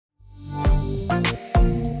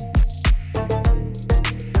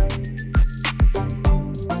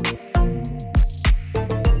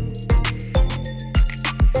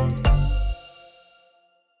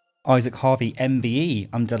Isaac Harvey MBE.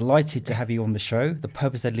 I'm delighted to have you on the show, the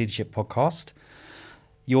Purpose-Led Leadership Podcast.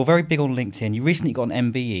 You're very big on LinkedIn. You recently got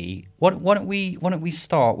an MBE. Why don't we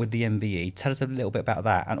start with the MBE? Tell us a little bit about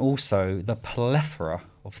that, and also the plethora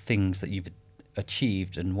of things that you've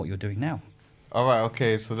achieved and what you're doing now. All right,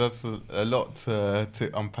 okay, so that's a lot to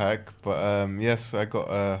unpack, but yes, I got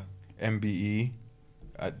a MBE.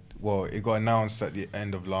 It got announced at the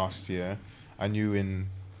end of last year. I knew in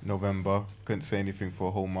November, couldn't say anything for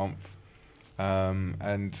a whole month.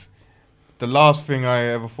 And the last thing I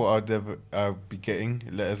ever thought I'd be getting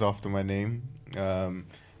letters after my name,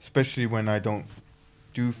 especially when I don't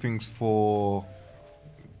do things for.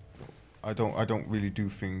 I don't really do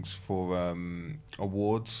things for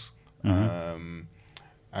awards. Mm-hmm.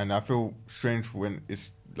 And I feel strange when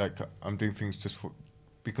it's like I'm doing things just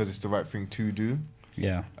because it's the right thing to do.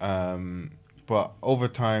 Yeah. But over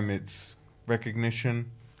time, it's recognition,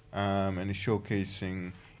 and it's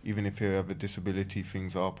showcasing, even if you have a disability,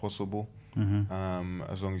 things are possible. Mm-hmm.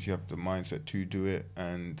 As long as you have the mindset to do it.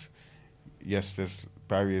 And yes, there's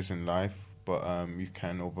barriers in life, but you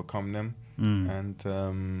can overcome them.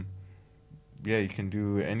 And you can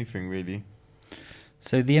do anything really.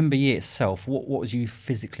 So the MBE itself, what was you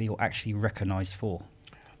physically or actually recognised for?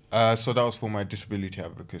 So that was for my disability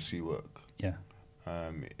advocacy work. Yeah.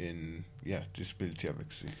 Disability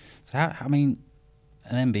advocacy. So an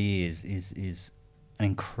MBE is an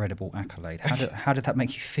incredible accolade. How did that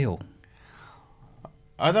make you feel?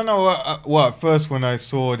 I don't know. At first when I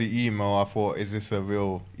saw the email, I thought, "Is this a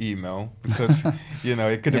real email?" Because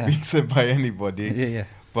it could have been sent by anybody. Yeah.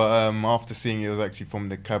 But after seeing it was actually from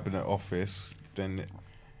the cabinet office, then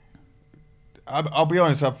I'll be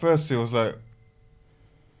honest. At first, it was like,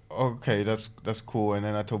 okay, that's cool. And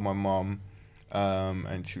then I told my mom,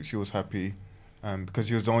 and she was happy, because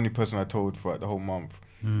she was the only person I told for the whole month.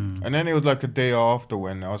 And then it was like a day after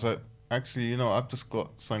when I was like, actually, I've just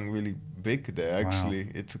got something really big there. Actually,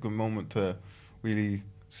 It took a moment to really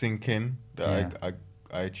sink in that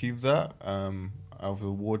I achieved that. I was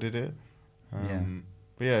awarded it.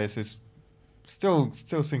 But it's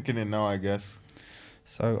still sinking in now, I guess.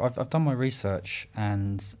 So I've done my research,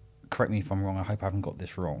 and correct me if I'm wrong. I hope I haven't got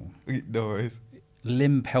this wrong. No worries.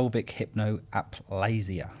 Limb pelvic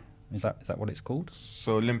hypnoaplasia. Is that what it's called?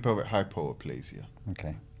 So limb pelvic hypoplasia.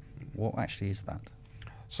 Okay. What actually is that?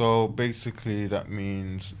 So basically that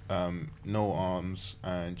means no arms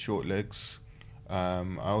and short legs. I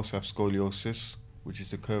also have scoliosis, which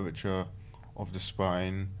is the curvature of the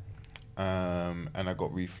spine. And I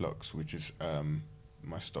got reflux, which is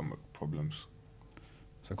my stomach problems.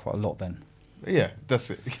 So quite a lot then. Yeah,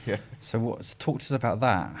 that's it. Yeah. So talk to us about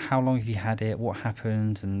that. How long have you had it? What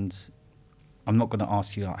happened? And I'm not going to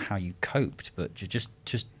ask you how you coped, but just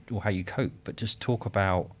or how you cope, but just talk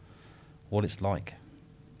about what it's like.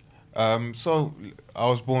 So I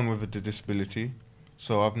was born with a disability,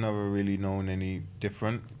 so I've never really known any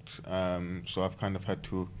different. So I've kind of had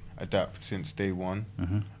to adapt since day one.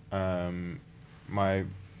 Mm-hmm. My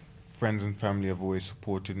friends and family have always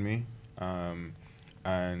supported me,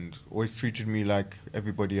 and always treated me like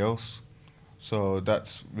everybody else. So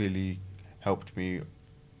that's really helped me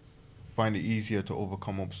find it easier to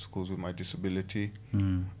overcome obstacles with my disability.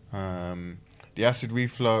 The acid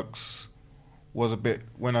reflux was a bit,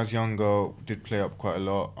 when I was younger, did play up quite a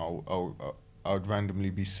lot. I would randomly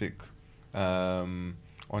be sick on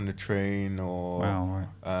the train or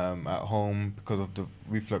at home because of the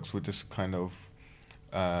reflux would just kind of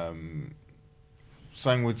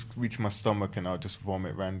something would reach my stomach and I would just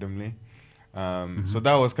vomit randomly. So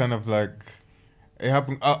that was kind of like, it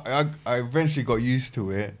happened. I eventually got used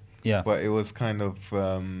to it. Yeah. But it was kind of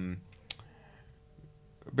a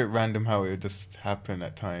bit random how it would just happen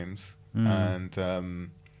at times. And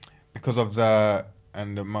because of that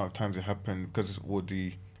and the amount of times it happened, because all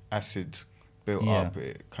the acid built up,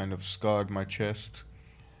 it kind of scarred my chest.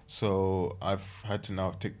 So I've had to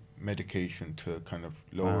now take medication to kind of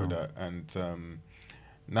lower that. And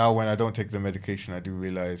now when I don't take the medication, I do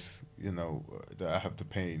realize, that I have the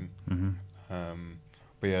pain.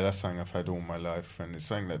 But yeah, that's something I've had all my life, and it's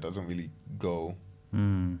something that doesn't really go. I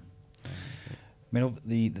mean,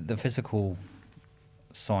 the physical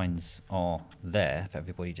signs are there for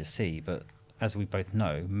everybody to see, but as we both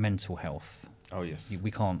know, mental health. Oh yes,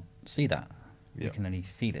 we can't see that. Yeah. We can only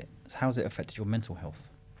feel it. So how's it affected your mental health?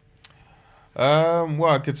 Well,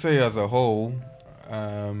 I could say as a whole,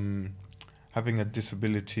 having a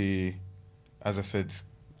disability, as I said,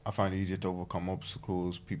 I find it easier to overcome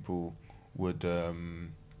obstacles. People would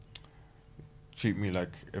treat me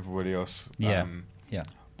like everybody else. Yeah.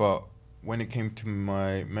 But when it came to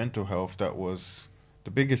my mental health, that was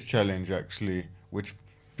the biggest challenge, actually, which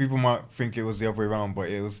people might think it was the other way around, but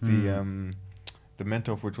it was the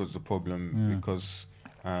mental health which was the problem because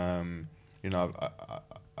I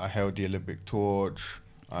held the Olympic torch.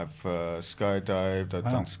 I've skydived. I've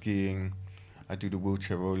done skiing. I do the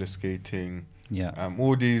wheelchair roller skating. Yeah.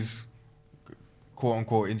 All these quote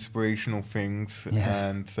unquote inspirational things,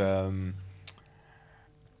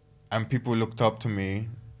 and people looked up to me,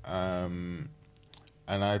 and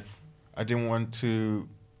I didn't want to.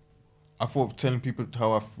 I thought telling people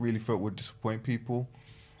how I really felt would disappoint people,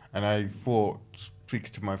 and I thought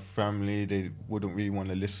speaking to my family they wouldn't really want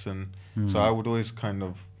to listen. So I would always kind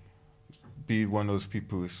of be one of those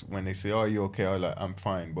people who, when they say, "Oh, you okay?" I'm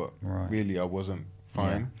fine, but really I wasn't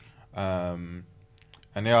fine. And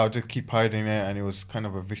I'll just keep hiding it, and it was kind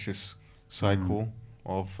of a vicious cycle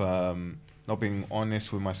of not being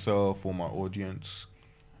honest with myself or my audience,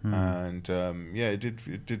 and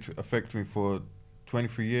it did affect me for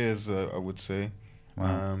 23 years, I would say,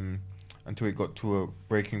 until it got to a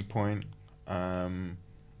breaking point.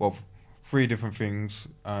 Three different things.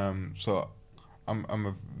 So I'm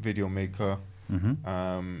a video maker,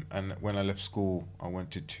 and when I left school, I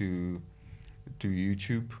wanted to do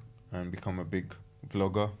YouTube and become a big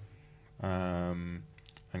vlogger, and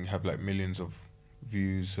have like millions of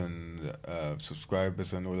views and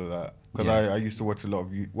subscribers and all of that. Because I used to watch a lot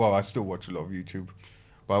of I still watch a lot of YouTube,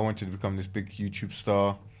 but I wanted to become this big YouTube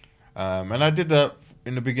star, and I did that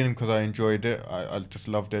in the beginning because I enjoyed it. I just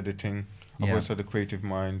loved editing. I've always had a creative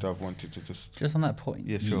mind. I've wanted to just on that point.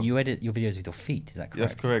 Yeah, sure. You edit your videos with your feet. Is that correct?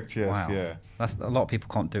 That's correct. Yes. Wow. Yeah. That's a lot of people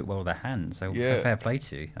can't do it well with their hands. So fair play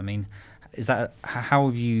to you. I mean, is that how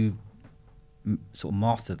have you sort of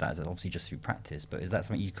mastered that? Is it obviously just through practice? But is that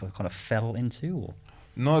something you kind of fell into, or?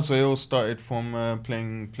 No, so it all started from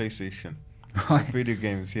playing PlayStation, video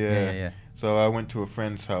games. Yeah. So I went to a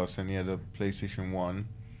friend's house and he had a PlayStation 1.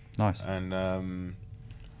 Nice. And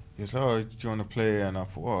he was like, "Oh, do you want to play?" And I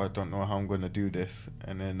thought, I don't know how I'm going to do this.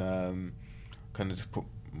 And then kind of just put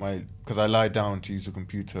because I lie down to use the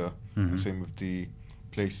computer, and same with the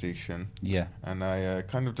PlayStation. Yeah. And I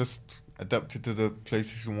kind of just adapted to the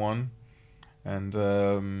PlayStation 1. And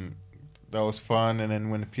that was fun. And then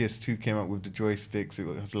when the PS2 came out with the joysticks, it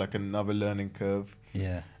was like another learning curve.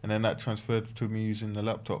 Yeah. And then that transferred to me using the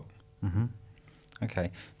laptop.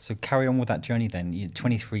 Okay, so carry on with that journey then.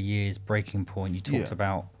 23 years, breaking point. You talked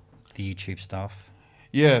about the YouTube stuff.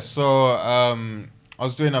 Yeah, so I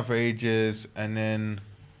was doing that for ages, and then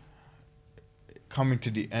coming to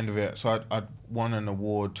the end of it, so I'd won an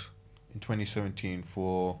award in 2017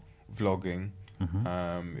 for vlogging.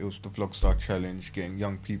 It was the Vlogstar Challenge, getting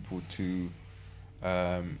young people to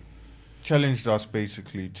challenged us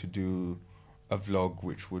basically to do a vlog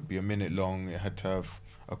which would be a minute long. It had to have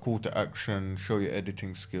a call to action, show your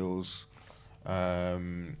editing skills,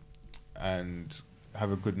 and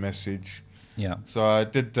have a good message. Yeah. So I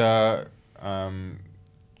did that.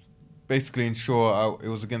 Basically, in short, it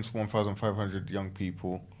was against 1,500 young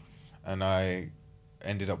people, and I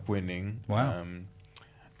ended up winning. Wow.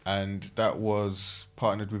 And that was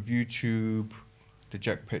partnered with YouTube, the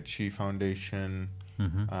Jack Petchey Foundation,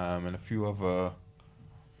 and a few other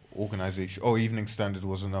organizations. Oh, Evening Standard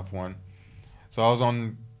was another one. So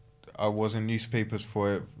I was in newspapers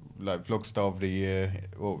for it, like Vlogstar of the Year,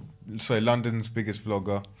 or London's biggest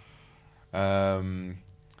vlogger. And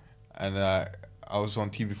I was on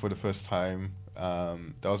TV for the first time. That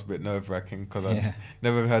was a bit nerve-wracking because I've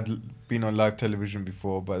never been on live television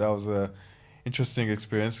before, but that was a interesting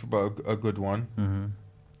experience, but a good one.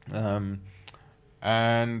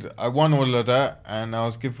 And I won all of that, and I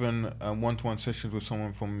was given one-to-one sessions with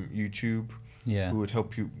someone from YouTube who would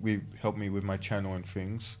help me with my channel and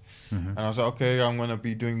things. And I was like, okay, I'm going to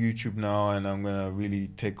be doing YouTube now, and I'm going to really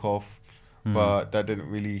take off. But that didn't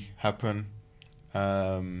really happen.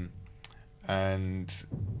 And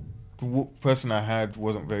the person I had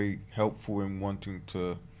wasn't very helpful in wanting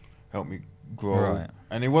to help me grow. Right.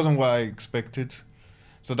 And it wasn't what I expected.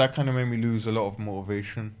 So that kind of made me lose a lot of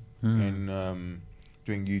motivation in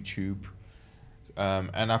doing YouTube.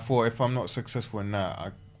 And I thought, if I'm not successful in that,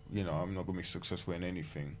 I'm not going to be successful in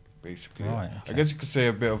anything, basically. Right, okay. I guess you could say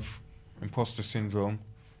a bit of imposter syndrome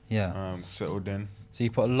settled in. So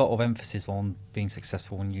you put a lot of emphasis on being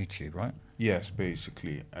successful on YouTube, right? Yes,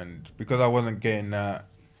 basically. And because I wasn't getting that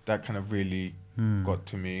kind of really got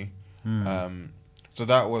to me. So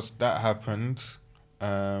that happened.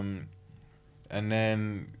 And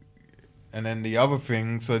then the other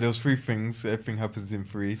thing, so there was three things. Everything happens in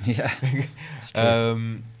threes. Yeah.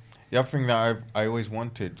 The other thing that I always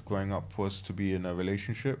wanted growing up was to be in a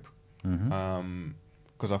relationship.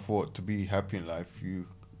 Because I thought to be happy in life, you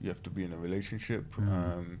have to be in a relationship.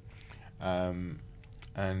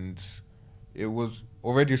 and it was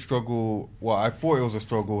already a struggle. Well, I thought it was a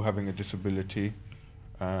struggle having a disability.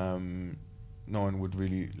 No one would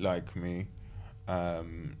really like me.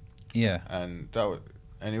 Yeah. And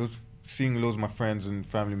it was seeing loads of my friends and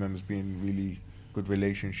family members being in really good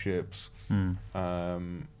relationships.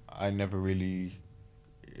 I never really.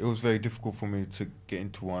 It was very difficult for me to get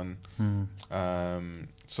into one.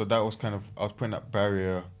 So that was kind of, I was putting that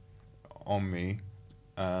barrier on me.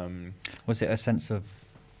 Was it a sense of,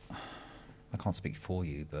 I can't speak for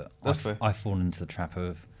you, but I've fallen into the trap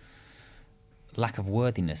of lack of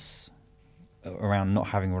worthiness around not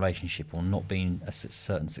having a relationship or not being a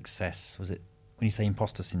certain success. Was it, when you say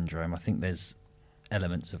imposter syndrome, I think there's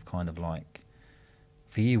elements of kind of like,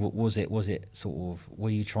 for you, what was it? Was it sort of, were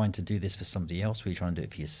you trying to do this for somebody else? Were you trying to do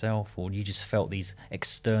it for yourself? Or you just felt these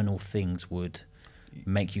external things would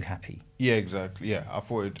make you happy? Yeah, exactly. Yeah, I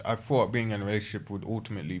thought being in a relationship would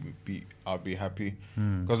ultimately I'd be happy.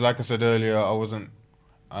 Because like I said earlier, I wasn't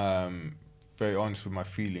very honest with my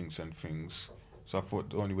feelings and things. So I thought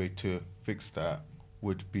the only way to fix that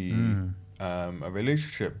would be a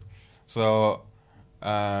relationship. So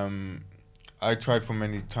I tried for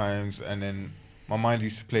many times, and then my mind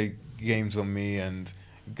used to play games on me, and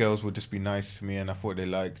girls would just be nice to me, and I thought they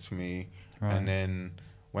liked me. Right. And then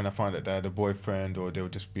when I found out they had a boyfriend, or they were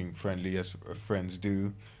just being friendly as friends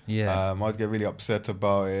do, I'd get really upset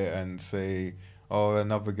about it and say, oh,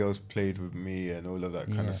 another girl's played with me and all of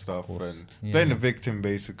that kind of stuff. And playing the victim,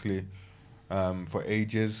 basically, for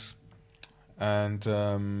ages.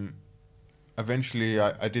 And eventually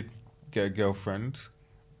I did get a girlfriend,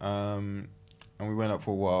 and we went out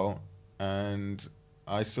for a while, and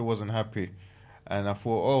I still wasn't happy. And I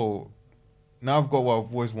thought, oh, now I've got what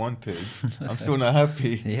I've always wanted. I'm still not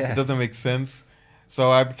happy. It doesn't make sense.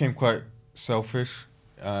 So I became quite selfish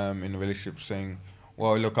in a relationship, saying,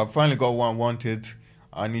 well, look, I've finally got what I wanted.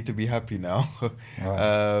 I need to be happy now.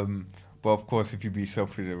 Right. But of course, if you be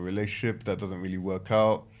selfish in a relationship, that doesn't really work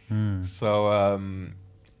out. So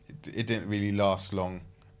it didn't really last long.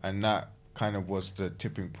 And that kind of was the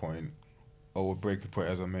tipping point, or breaking point,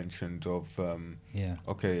 as I mentioned, of,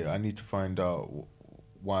 okay, I need to find out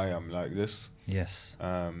why I'm like this. Yes.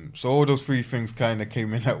 So all those three things kind of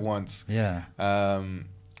came in at once. Yeah. And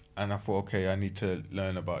I thought, okay, I need to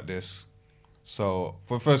learn about this. So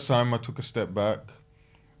for the first time, I took a step back,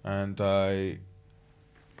 and I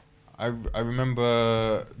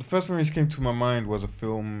remember the first thing which came to my mind was a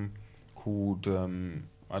film called,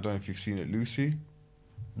 I don't know if you've seen it, Lucy.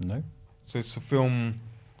 No. So it's a film,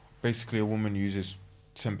 basically a woman uses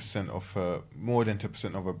more than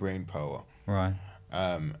 10% of her brain power. Right.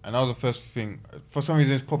 And that was the first thing. For some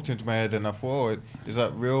reason, it popped into my head, and I thought, oh, is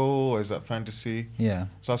that real or is that fantasy? Yeah.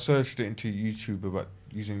 So I searched it into YouTube about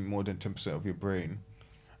using more than 10% of your brain,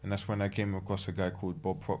 and that's when I came across a guy called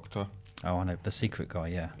Bob Proctor. Oh, I know, The Secret guy.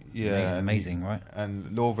 Yeah. Yeah. Amazing, right?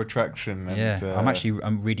 And Law of Attraction. And,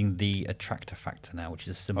 I'm reading The Attractor Factor now, which is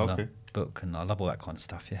a similar book, and I love all that kind of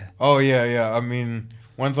stuff. Yeah. Oh yeah. I mean,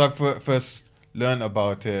 once I first learned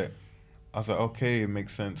about it, I was like, okay, it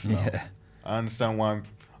makes sense now. Yeah. I understand why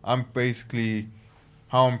I'm basically,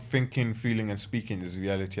 how I'm thinking, feeling, and speaking is the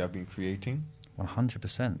reality I've been creating.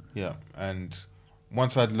 100%. Yeah, and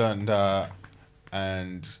once I'd learned that,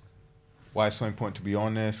 and why it's so important to be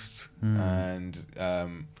honest, and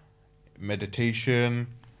meditation.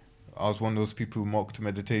 I was one of those people who mocked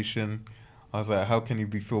meditation. I was like, how can you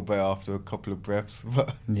feel better after a couple of breaths?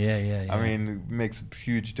 But yeah. I mean, it makes a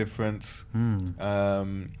huge difference.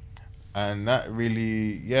 And that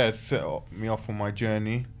really, set me off on my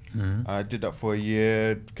journey. I did that for a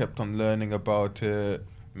year, kept on learning about it,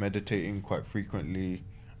 meditating quite frequently.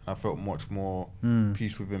 I felt much more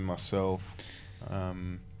peace within myself.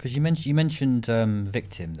 Because you mentioned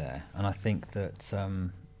victim there, and I think that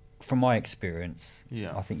from my experience,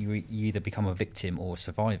 I think you either become a victim or a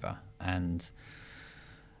survivor. And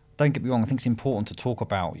don't get me wrong, I think it's important to talk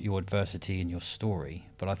about your adversity and your story,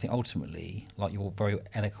 but I think ultimately, like you're very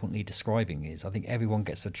eloquently describing, I think everyone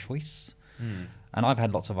gets a choice. And I've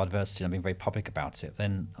had lots of adversity and I've been very public about it.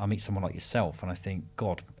 Then I meet someone like yourself and I think,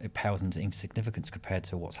 God, it pales into insignificance compared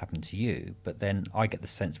to what's happened to you. But then I get the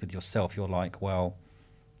sense with yourself, you're like, well,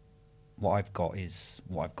 what I've got is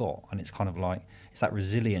what I've got. And it's kind of like, it's that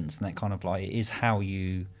resilience and that kind of like, it is how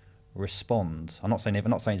you respond. I'm not saying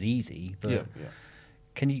it's easy, but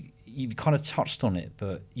you've kind of touched on it,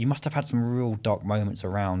 but you must have had some real dark moments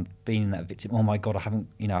around being that victim. Oh my God, I haven't,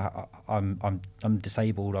 I'm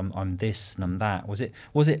disabled, I'm this and I'm that. Was it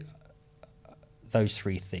those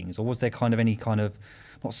three things, or was there kind of any kind of,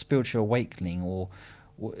 not spiritual awakening, or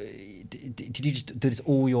did you just do this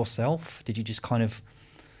all yourself? Did you just kind of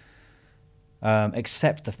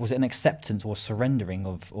was it an acceptance or surrendering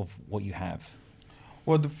of what you have?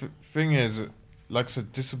 Well, the thing is, like I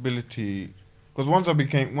said, disability. Because once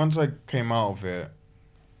I came out of it,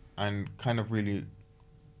 and kind of really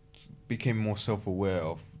became more self-aware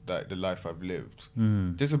of that the life I've lived.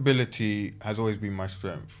 Disability has always been my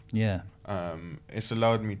strength. Yeah. It's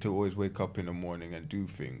allowed me to always wake up in the morning and do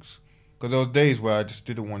things. Because there were days where I just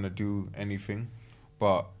didn't want to do anything,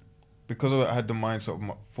 but because I had the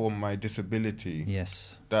mindset for my disability,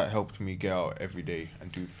 yes, that helped me get out every day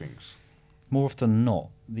and do things. More often than not,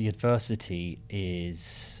 the adversity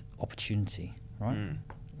is opportunity, right?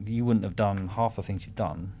 You wouldn't have done half the things you've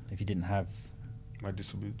done if you didn't have my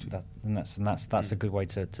disability. That's a good way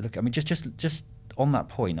to look at it. I mean, just on that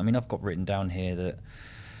point, I mean, I've got written down here that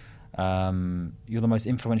you're the most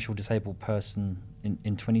influential disabled person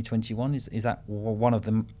in 2021. Is that one of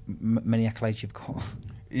the many accolades you've got?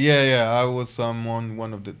 Yeah. I was on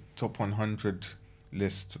one of the top 100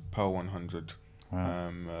 list, Power 100,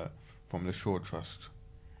 wow. From the Shaw Trust.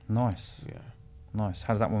 Nice. Yeah. Nice.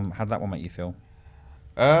 How did that one make you feel?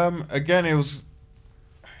 Again,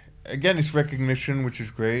 it's recognition, which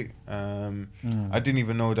is great. I didn't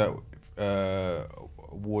even know that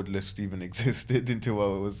award list even existed until I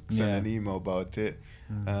was sent an email about it.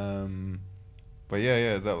 But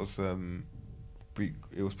yeah, that was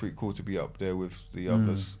it was pretty cool to be up there with the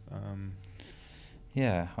others.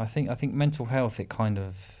 Yeah, I think mental health,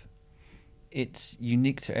 it's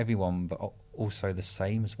unique to everyone, but also the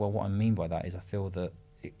same as well. What I mean by that is I feel that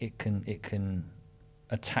it can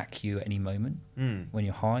attack you at any moment, when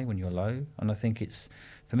you're high, when you're low. And I think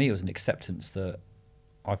for me, it was an acceptance that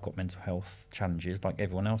I've got mental health challenges like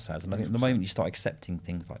everyone else has. And I think the moment you start accepting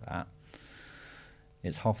things like that,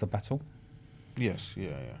 it's half the battle. Yes,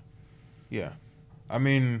 yeah. I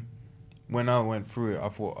mean, when I went through it, I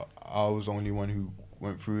thought I was the only one who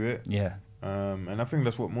went through it. Yeah. And I think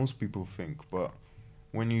that's what most people think. But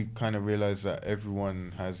when you kind of realize that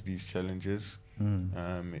everyone has these challenges,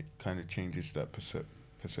 it kind of changes that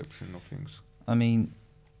perception of things. I mean,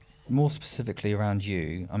 more specifically around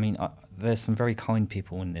you, I mean, there's some very kind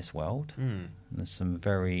people in this world. There's some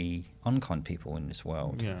very unkind people in this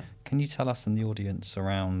world. Yeah. Can you tell us and the audience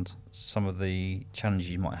around some of the challenges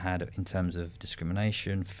you might have had in terms of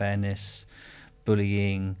discrimination, fairness,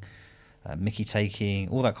 bullying, mickey taking,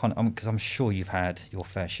 all that kind of... Because I'm sure you've had your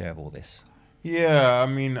fair share of all this. Yeah, I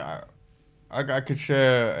mean, I could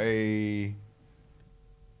share a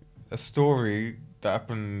story that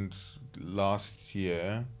happened last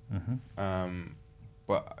year,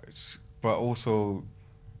 but also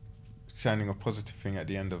shining a positive thing at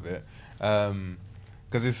the end of it,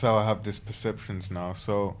 because this is how I have these perceptions now.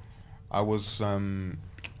 So I was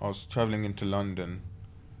traveling into London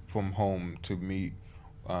from home to meet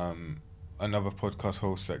another podcast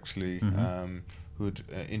host actually, who had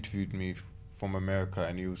interviewed me from America,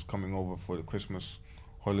 and he was coming over for the Christmas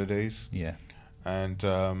holidays. Yeah. And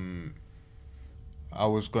I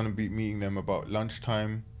was going to be meeting them about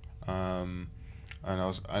lunchtime, one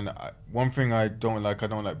thing I don't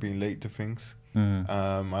like being late to things.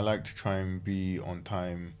 I like to try and be on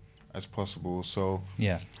time as possible. So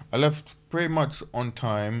yeah, I left pretty much on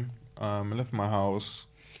time. I left my house.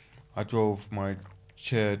 I drove my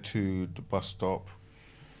chair to the bus stop,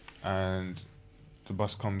 and the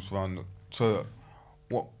bus comes round. So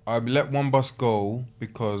I let one bus go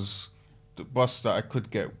because the bus that I could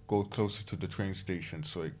get goes closer to the train station,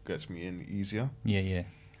 so it gets me in easier. Yeah.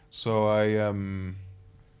 So I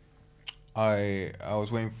was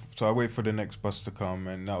waiting. So I waited for the next bus to come,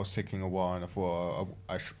 and that was taking a while. And I thought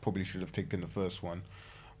I probably should have taken the first one.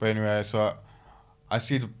 But anyway, so I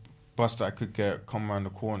see the bus that I could get come around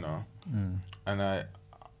the corner, and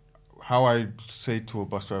how I say to a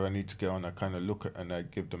bus driver I need to get on, I kind of look at and I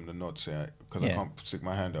give them the nod, because I can't stick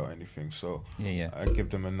my hand out or anything. So I give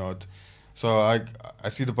them a nod. So I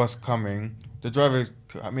see the bus coming. The driver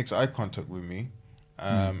makes eye contact with me,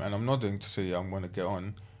 and I'm nodding to say I'm going to get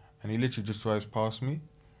on, and he literally just drives past me.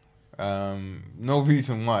 No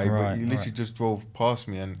reason why, but he literally just drove past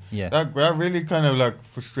me, and that really kind of like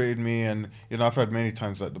frustrated me. And I've had many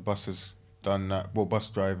times that the bus has done that. Well, bus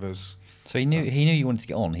drivers. So he knew you wanted to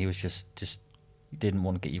get on. He was just didn't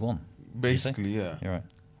want to get you on. Basically, yeah. You're right.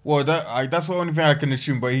 Well, that's the only thing I can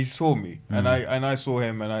assume. But he saw me, and I saw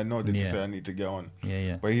him, and I nodded to say I need to get on.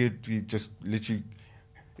 Yeah. But he just literally,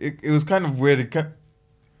 it was kind of weird.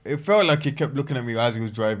 It felt like he kept looking at me as he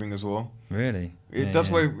was driving as well. Really? I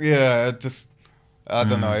don't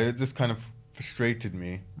know. It just kind of frustrated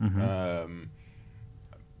me.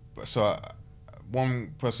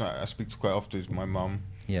 One person I speak to quite often is my mum.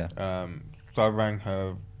 Yeah. So I rang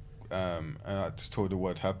her and I just told her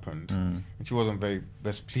what happened. Mm. And she wasn't very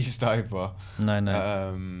best pleased either.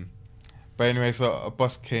 No. But anyway, so a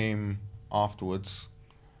bus came afterwards,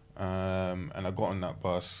 and I got on that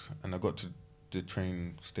bus, and I got to the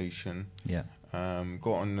train station. Yeah.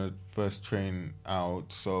 Got on the first train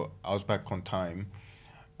out, so I was back on time.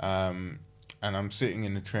 And I'm sitting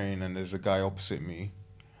in the train, and there's a guy opposite me,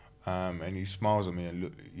 and he smiles at me,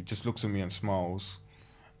 and he just looks at me and smiles,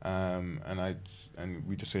 and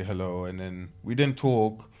we just say hello, and then we didn't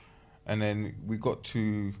talk, and then we got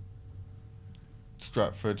to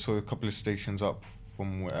Stratford, so a couple of stations up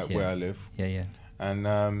from where I live. Yeah.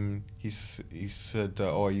 And he said,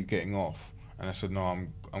 "Oh, are you getting off?" And I said, "No,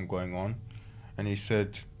 I'm going on." And he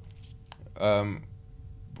said,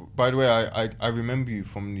 "By the way, I remember you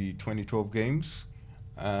from the 2012 games,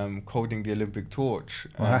 holding the Olympic torch."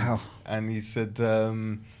 Wow. And he said,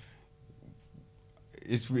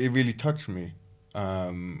 "It really touched me,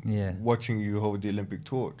 watching you hold the Olympic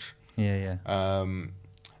torch." Yeah.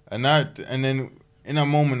 And then in that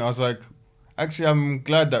moment, I was like, actually, I'm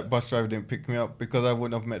glad that bus driver didn't pick me up, because I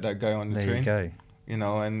wouldn't have met that guy on the train. There you go. You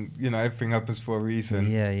know, and everything happens for a reason.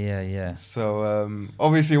 Yeah. So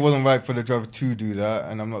obviously, it wasn't right for the driver to do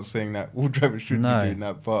that, and I'm not saying that all drivers should be doing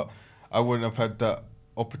that, but I wouldn't have had that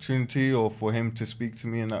opportunity, or for him to speak to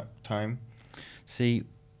me in that time. See,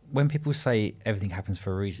 when people say everything happens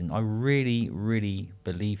for a reason, I really, really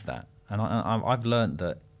believe that, and I've learned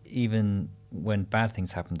that even when bad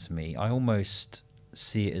things happen to me, I almost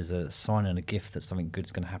see it as a sign and a gift that something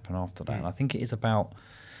good's going to happen after that. And I think it is about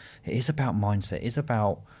mindset. It is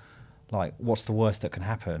about, like, what's the worst that can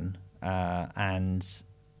happen, and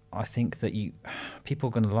I think that people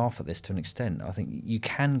are going to laugh at this to an extent. I think you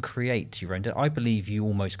can create your own. I believe you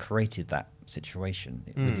almost created that situation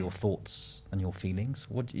with your thoughts and your feelings.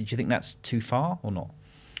 Do you think that's too far or not?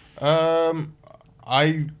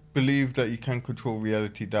 I believe that you can control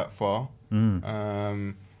reality that far.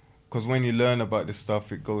 Because when you learn about this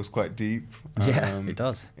stuff, it goes quite deep. Yeah, it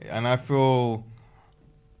does. And I feel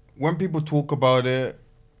when people talk about it,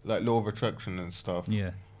 like law of attraction and stuff,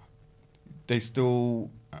 they still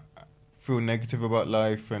feel negative about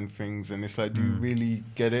life and things. And it's like, do you really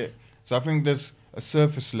get it? So I think there's a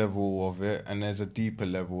surface level of it, and there's a deeper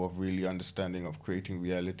level of really understanding of creating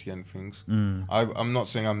reality and things. I'm not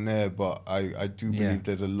saying I'm there, but I do believe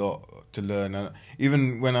there's a lot to learn. And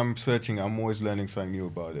even when I'm searching, I'm always learning something new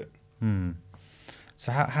about it.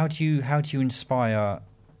 So how do you inspire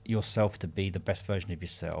yourself to be the best version of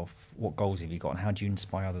yourself? What goals have you got, and how do you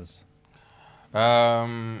inspire others?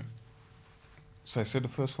 So I said the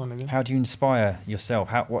first one again. How do you inspire yourself?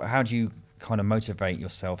 How do you kind of motivate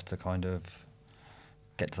yourself to kind of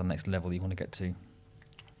get to the next level that you want to get to?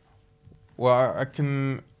 Well,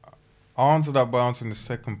 I'll answer that by answering the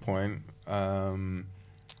second point,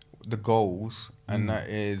 the goals, and that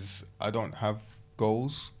is, I don't have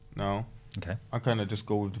goals now. Okay. I kind of just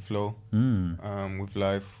go with the flow with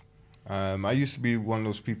life. I used to be one of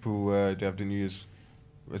those people where they have the New Year's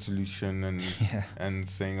resolution and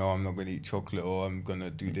saying, "Oh, I'm not going to eat chocolate," or "I'm going to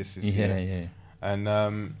do this year." Yeah.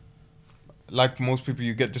 And like most people,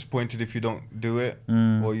 you get disappointed if you don't do it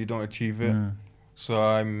or you don't achieve it. So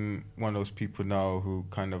I'm one of those people now who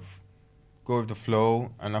kind of go with the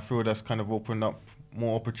flow, and I feel that's kind of opened up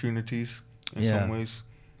more opportunities in some ways.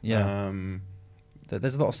 Yeah.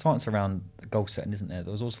 There's a lot of science around goal setting, isn't there?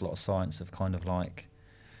 There's also a lot of science of kind of like,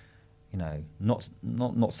 you know, not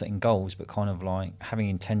setting goals, but kind of like having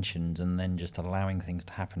intentions and then just allowing things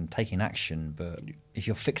to happen, taking action. But if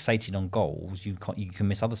you're fixated on goals, you can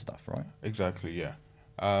miss other stuff, right? Exactly, yeah.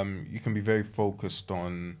 You can be very focused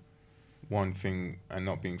on one thing and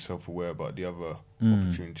not being self-aware about the other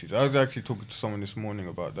opportunities. I was actually talking to someone this morning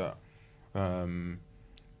about that.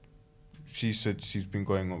 She said she's been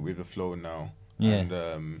going on with the flow now.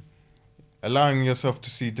 And allowing yourself to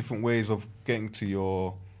see different ways of getting to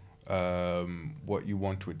your what you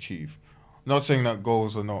want to achieve. Not saying that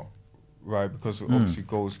goals are not right, because obviously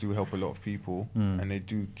goals do help a lot of people and they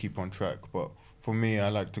do keep on track. But for me, I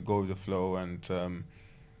like to go with the flow, and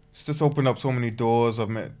it's just opened up so many doors. I've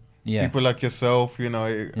met people like yourself. You know,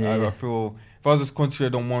 I feel if I was just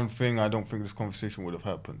concentrated on one thing, I don't think this conversation would have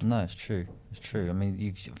happened. No, it's true. It's true. I mean,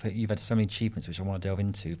 you've had so many achievements which I want to delve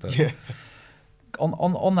into, but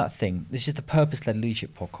on that thing, this is the Purpose-Led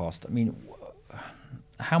Leadership podcast. I mean,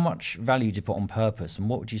 how much value do you put on purpose, and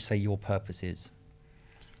what would you say your purpose is?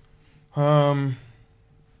 I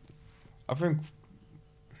think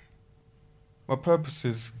my purpose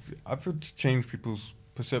is, I feel, to change people's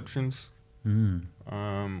perceptions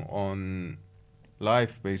on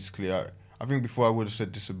life, basically. I think before I would have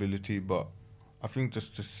said disability, but I think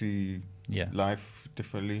just to see life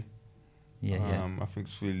differently. I think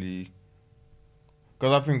it's really,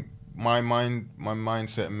 because I think my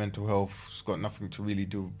mindset and mental health's got nothing to really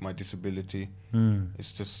do with my disability.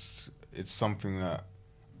 It's something that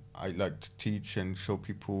I like to teach and show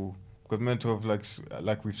people, because mental health,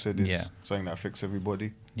 like we've said, is something that affects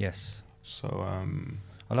everybody. Yes. So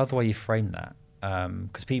I love the way you frame that,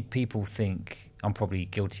 because people think, I'm probably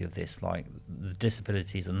guilty of this, like the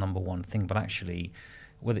disability is the number one thing, but actually,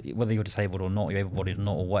 whether you're disabled or not, you're able-bodied or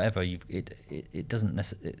not, or whatever, it doesn't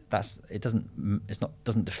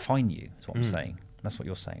define you. Is what I'm saying. That's what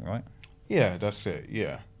you're saying, right? Yeah, that's it.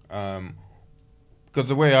 Yeah, because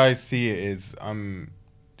the way I see it is, I'm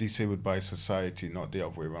disabled by society, not the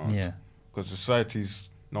other way around. Yeah. Because society's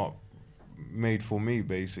not made for me,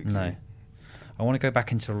 basically. No. I want to go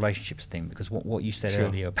back into relationships thing, because what you said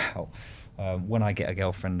earlier about when I get a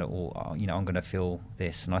girlfriend, or I'm going to feel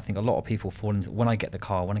this, and I think a lot of people fall into, when I get the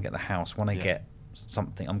car, when I get the house, when I get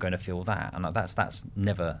something, I'm going to feel that, and that's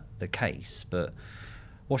never the case. But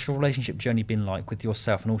what's your relationship journey been like with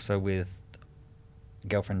yourself, and also with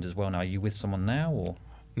girlfriend as well? Now, are you with someone now, or?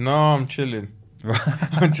 No, I'm chilling.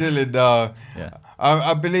 I'm chilling. Yeah.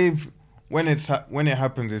 I believe when it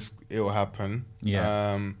happens, it'll happen.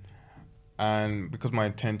 Yeah. And because my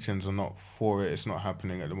intentions are not for it, it's not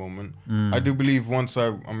happening at the moment. I do believe once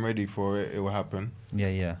I'm ready for it, it will happen.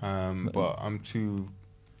 Yeah. But I'm too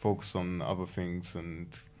focused on other things and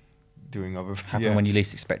doing other things. Happen when you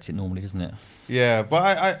least expect it normally, doesn't it? Yeah,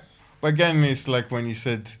 but but again, it's like when you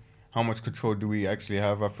said, how much control do we actually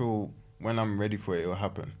have? I feel when I'm ready for it, it will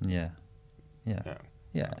happen. Yeah.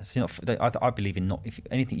 So I believe in not, if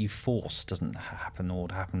anything you force doesn't happen, or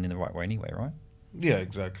happen in the right way anyway, right? Yeah,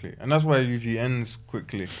 exactly, and that's why it usually ends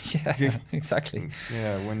quickly. Yeah, exactly.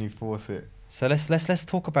 Yeah, when you force it. So let's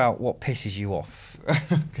talk about what pisses you off.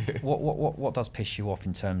 Okay. What does piss you off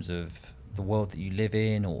in terms of the world that you live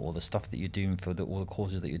in, or the stuff that you're doing for all the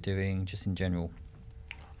causes that you're doing, just in general?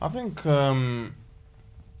 I think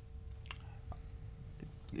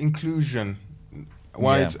inclusion,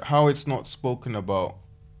 how it's not spoken about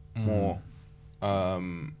more,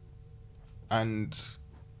 and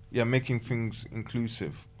making things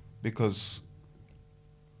inclusive, because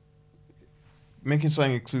making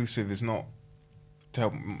something inclusive is not to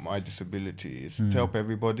help my disability, it's to help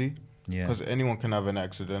everybody, because anyone can have an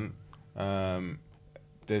accident.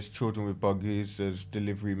 There's children with buggies, there's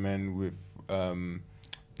delivery men with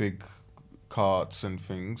big carts and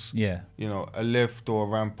things. Yeah. A lift or a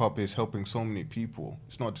ramp up is helping so many people.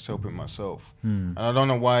 It's not just helping myself. And I don't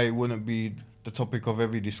know why it wouldn't be the topic of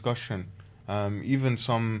every discussion. Even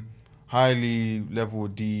some highly level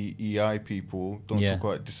DEI people don't talk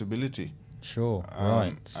about disability. Sure,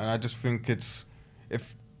 right. And I just think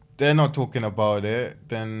if they're not talking about it,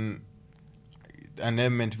 then, and they're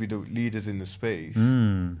meant to be the leaders in the space,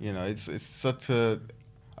 it's such a,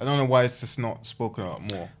 I don't know why it's just not spoken about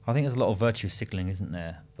more. I think there's a lot of virtue signaling, isn't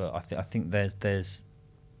there? But I think there's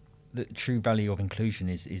the true value of inclusion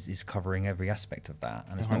is covering every aspect of that,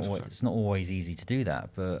 and it's not always easy to do that.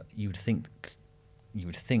 But you would think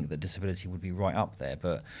that disability would be right up there.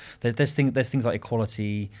 But there's things like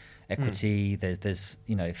equality, equity. There's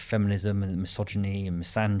feminism and misogyny and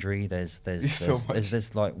misandry.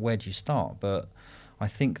 There's like, where do you start? But I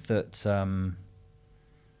think that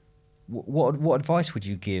what advice would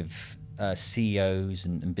you give CEOs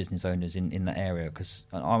and business owners in that area? Because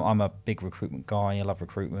I'm a big recruitment guy. I love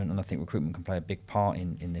recruitment, and I think recruitment can play a big part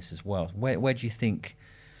in this as well. Where do you think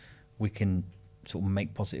we can sort of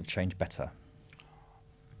make positive change better?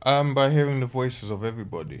 By hearing the voices of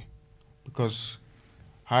everybody, because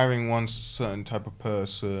hiring one certain type of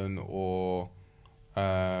person, or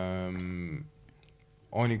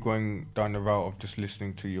only going down the route of just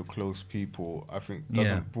listening to your close people, I think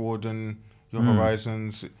doesn't broaden your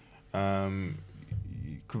horizons. It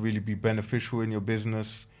could really be beneficial in your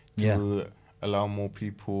business to allow more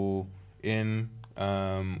people in,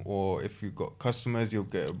 or if you've got customers, you'll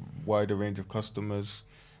get a wider range of customers.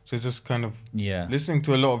 So it's just kind of listening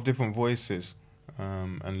to a lot of different voices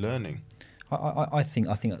and learning. I think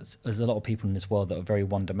there's a lot of people in this world that are very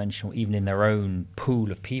one-dimensional, even in their own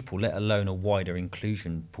pool of people, let alone a wider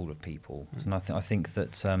inclusion pool of people. And I think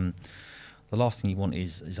that the last thing you want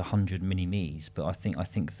is 100 mini-me's. But I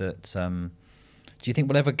think that do you think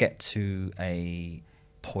we'll ever get to a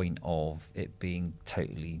point of it being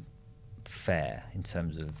totally fair in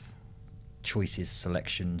terms of choices,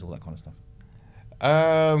 selections, all that kind of stuff?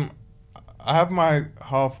 I have my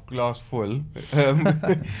half glass full, and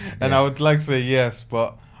I would like to say yes,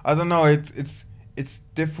 but I don't know. It's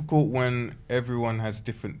difficult when everyone has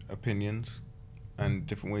different opinions and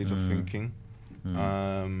different ways of thinking.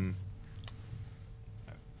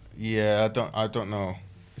 Yeah, I don't know.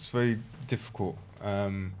 It's very difficult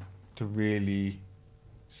to really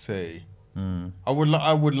say. I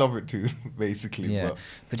would love it to, basically. Yeah,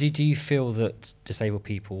 but do you feel that disabled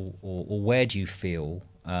people, or where do you feel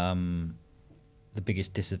the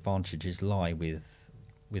biggest disadvantages lie with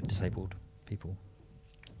disabled people?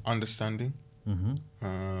 Understanding.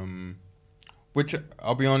 Mm-hmm. Which,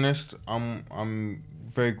 I'll be honest, I'm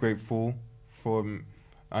very grateful for.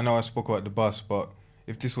 I know I spoke about the bus, but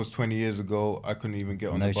if this was 20 years ago, I couldn't even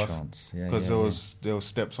get on the bus. No chance. Yeah, because there was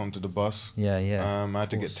steps onto the bus. Yeah, yeah. I had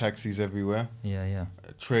to get taxis everywhere. Yeah, yeah.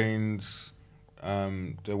 Trains.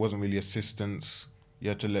 There wasn't really assistance. You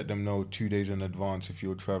had to let them know 2 days in advance if you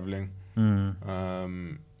were traveling.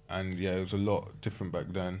 And yeah, it was a lot different back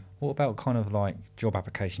then. What about kind of like job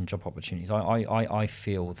application, job opportunities? I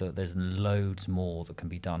feel that there's loads more that can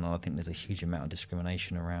be done, and I think there's a huge amount of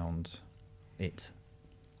discrimination around it.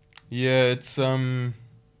 Yeah, it's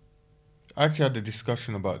I actually had a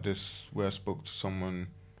discussion about this where I spoke to someone.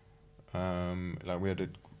 Like we had a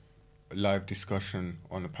live discussion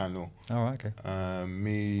on a panel. Oh, right, okay.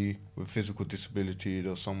 Me with physical disability,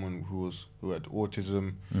 there was someone who had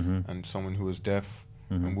autism, and someone who was deaf.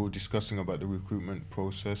 And we were discussing about the recruitment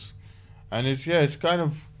process. And it's kind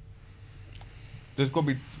of, there's got to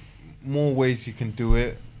be more ways you can do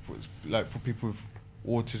it. For people with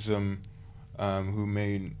autism who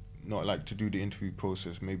may not like to do the interview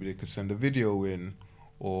process, maybe they could send a video in,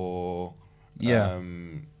 or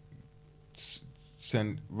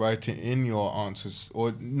write in your answers,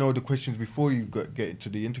 or know the questions before you get into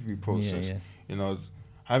the interview process. Yeah. You know,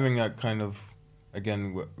 having that kind of,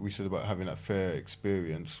 again, what we said about having that fair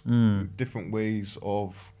experience, different ways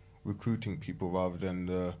of recruiting people rather than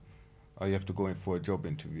you have to go in for a job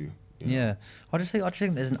interview. You know? I just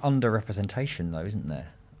think there's an underrepresentation though, isn't there,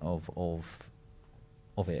 of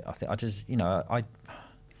it?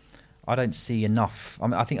 I don't see enough. I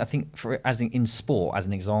mean, I think in sport, as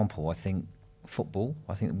an example, I think football.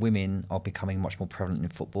 I think women are becoming much more prevalent in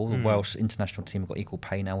football. The Welsh international team have got equal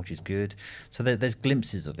pay now, which is good. So there's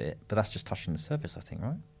glimpses of it, but that's just touching the surface, I think,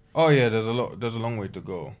 right? Oh yeah, there's a long way to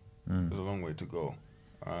go. There's a long way to go.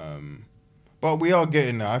 But we are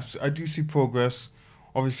getting there. I do see progress.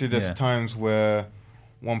 Obviously, there's times where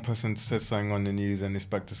one person says something on the news and it's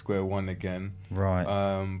back to square one again. Right.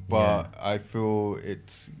 But I feel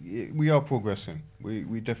we are progressing.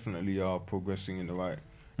 We definitely are progressing in the right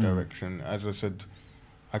direction. As I said,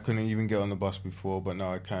 I couldn't even get on the bus before, but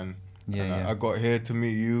now I can. I got here to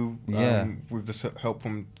meet you with the help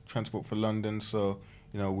from Transport for London. So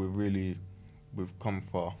we've come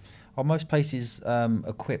far. Are most places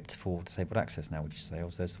equipped for disabled access now, would you say, or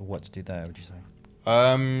is there what to do there, would you say?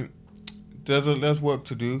 There's work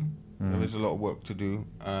to do. There is a lot of work to do.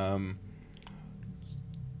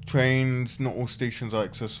 Trains, not all stations are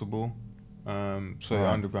accessible, so they're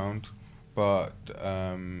underground. But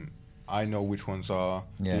I know which ones are.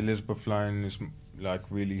 The Elizabeth line is like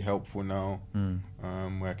really helpful now,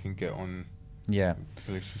 where I can get on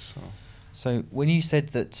places. So when you said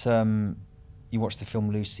that you watched the film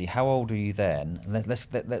Lucy, how old were you then?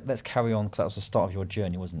 Let's carry on, because that was the start of your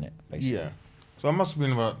journey, wasn't it? Basically? Yeah. So I must have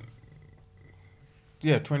been about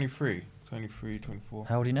 23, 24.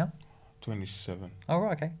 How old are you now? 27. Oh,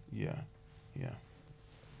 right, okay. Yeah.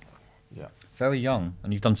 Very young,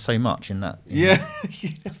 and you've done so much in that.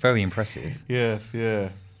 Very impressive. Yes, yeah.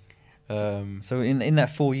 So in that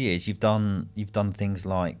 4 years, you've done things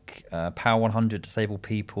like Power 100 disabled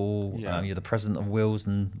people. You're the president of Wheels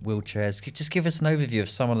and Wheelchairs. Just give us an overview of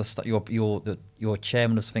some of the stuff. You're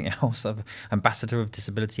chairman of something else, ambassador of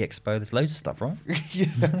Disability Expo. There's loads of stuff, right?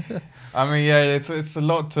 Yeah. I mean, it's a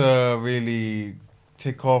lot to really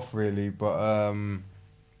tick off, really. But I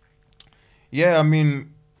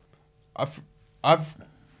mean, I've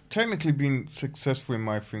technically been successful in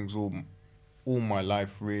my things all my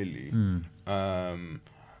life, really.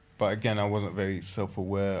 But again, I wasn't very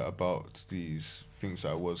self-aware about these things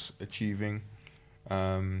that I was achieving.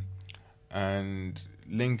 And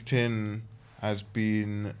LinkedIn has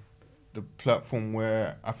been the platform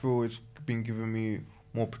where I feel it's been giving me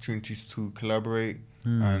more opportunities to collaborate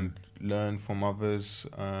and learn from others,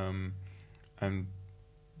 and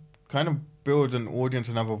kind of build an audience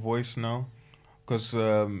and have a voice now. Because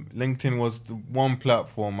LinkedIn was the one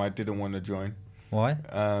platform I didn't want to join. Why?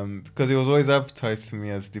 Because it was always advertised to me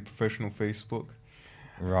as the professional Facebook.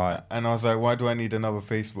 Right. And I was like, why do I need another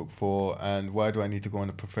Facebook for? And why do I need to go on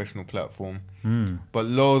a professional platform? But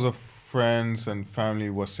loads of friends and family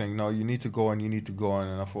were saying, no, you need to go on.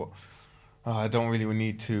 And I thought, I don't really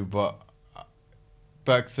need to. But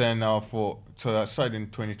back then I thought, so I started in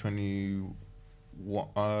 2021.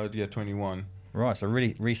 21. Right, so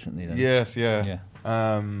really recently then. Yes, yeah.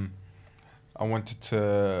 Yeah. I wanted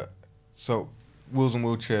to. So, Wheels and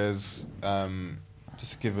Wheelchairs.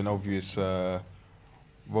 Just to give an obvious wheelchair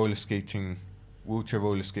roller skating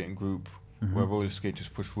group, where roller skaters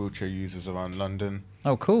push wheelchair users around London.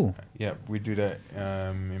 Oh, cool. Yeah, we do that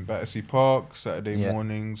in Battersea Park Saturday Yeah.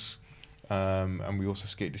 mornings, and we also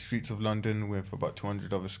skate the streets of London with about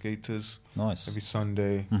 200 other skaters Nice. every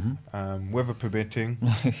Sunday, Mm-hmm. weather permitting.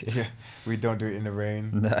 Yeah, we don't do it in the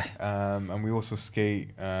rain. No. And we also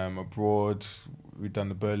skate abroad. We've done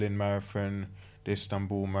the Berlin Marathon, the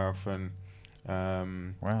Istanbul Marathon.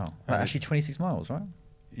 Wow. Actually 26 miles, right?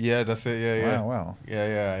 Yeah, that's it. Yeah. Wow.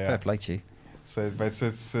 Yeah. Fair play to you. So, but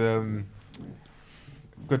it's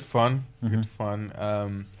good fun. Good fun.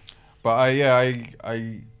 But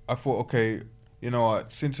I thought, okay, you know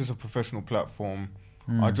what? Since it's a professional platform,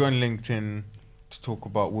 I joined LinkedIn to talk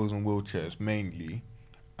about wheels and wheelchairs mainly,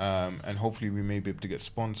 and hopefully we may be able to get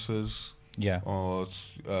sponsors. Yeah. Or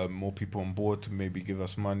more people on board to maybe give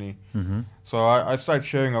us money. Mm-hmm. So I started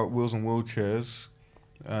sharing out wheels and wheelchairs,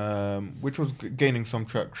 which was gaining some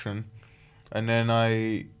traction. And then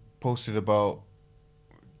I posted about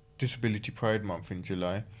Disability Pride Month in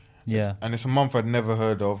July. Yeah. And it's a month I'd never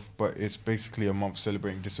heard of, but it's basically a month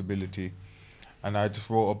celebrating disability. And I just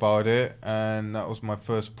wrote about it, and that was my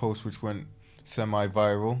first post, which went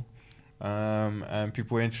semi-viral. And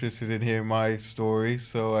people were interested in hearing my story,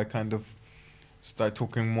 so I kind of started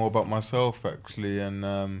talking more about myself, actually,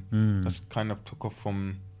 and just kind of took off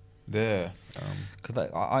from there. Because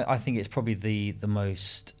I think it's probably the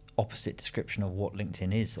most opposite description of what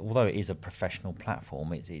LinkedIn is. Although it is a professional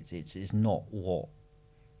platform, it's not what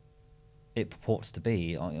it purports to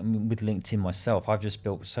be. I mean, with LinkedIn myself, I've just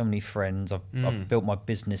built so many friends. I've built my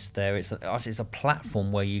business there. It's a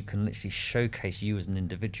platform where you can literally showcase you as an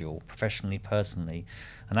individual, professionally, personally,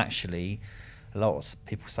 and actually, a lot of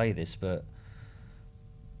people say this, but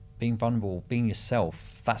being vulnerable, being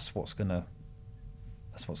yourself, that's what's gonna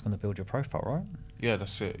build your profile, right? Yeah,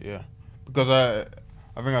 that's it. Yeah, because I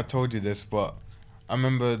think I told you this, but I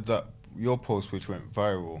remember that your post which went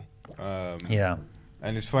viral. Yeah.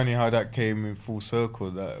 And it's funny how that came in full circle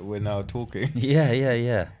that we're now talking.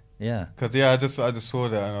 Yeah. Because I just saw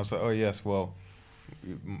that and I was like, oh yes, well,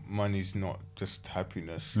 money's not just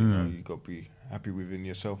happiness. You know, you got to be happy within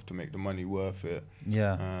yourself to make the money worth it.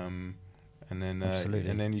 Yeah. And then Absolutely.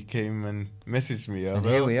 and then you came and messaged me. I was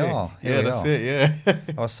And like, here we okay. are. Yeah, that's it. Yeah.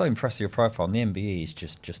 I was so impressed with your profile, and the MBE is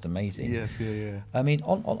just amazing. Yes. Yeah. I mean,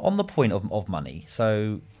 on the point of money,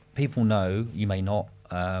 so people know, you may not,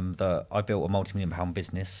 that I built a multi-million-pound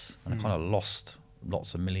business, and I kind of lost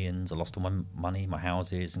lots of millions. I lost all my money, my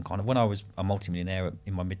houses, and kind of when I was a multi-millionaire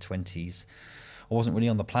in my mid-20s, I wasn't really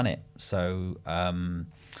on the planet. So,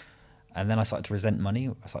 and then I started to resent money.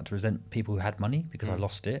 I started to resent people who had money because I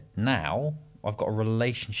lost it. Now I've got a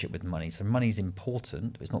relationship with money, so money's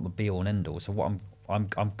important. It's not the be all and end all. So what I've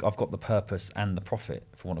got the purpose and the profit,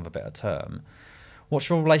 for want of a better term. What's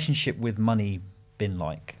your relationship with money been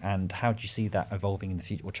like, and how do you see that evolving in the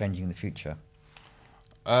future or changing in the future?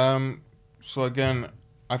 So again,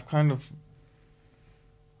 I've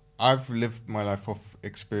lived my life off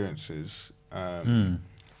experiences.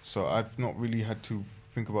 So I've not really had to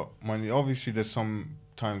think about money. Obviously, there's some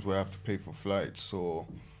times where I have to pay for flights or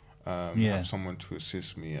have someone to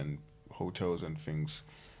assist me and hotels and things.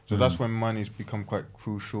 So that's when money's become quite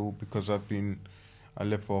crucial, because I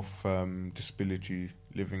live off disability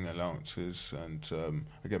living allowances, and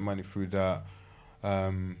I get money through that.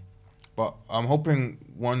 But I'm hoping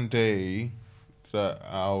one day that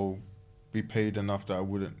I'll be paid enough that I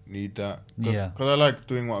wouldn't need that. Because I like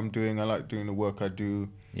doing what I'm doing. I like doing the work I do.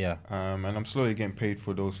 Yeah. And I'm slowly getting paid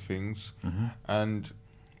for those things. And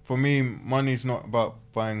for me, money's not about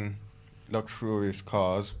buying luxurious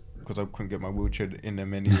cars, because I couldn't get my wheelchair in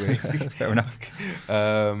them anyway. Fair enough.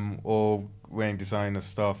 Or wearing designer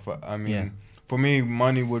stuff. I mean, for me,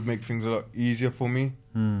 money would make things a lot easier for me.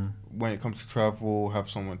 When it comes to travel, have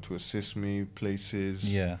someone to assist me, places.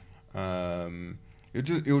 Yeah.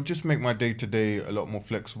 It would just make my day to day a lot more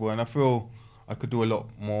flexible, and I feel I could do a lot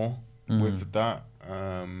more with that.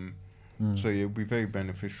 So it would be very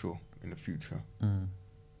beneficial in the future.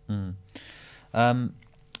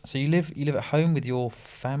 So you live at home with your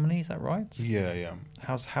family, is that right? Yeah.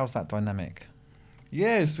 How's that dynamic?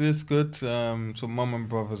 Yeah, it's good. So mum and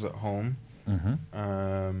brother's at home,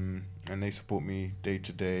 and they support me day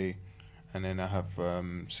to day. And then I have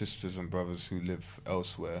sisters and brothers who live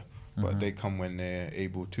elsewhere, but they come when they're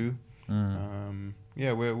able to.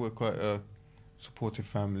 Yeah, we're quite a supportive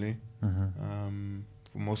family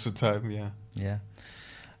for most of the time. Yeah.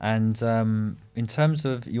 And in terms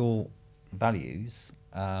of your values,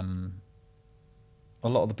 a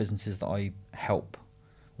lot of the businesses that I help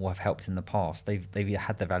or have helped in the past, they've either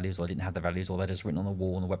had their values or didn't have their values, or they're just written on the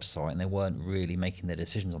wall on the website, and they weren't really making their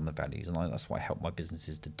decisions on the values. And that's what I help my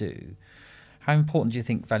businesses to do. How important do you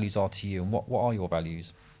think values are to you, and what are your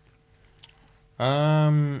values?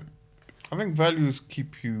 I think values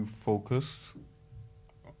keep you focused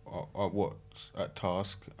at what's at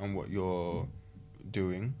task and what you're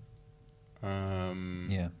doing.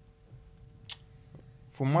 Yeah.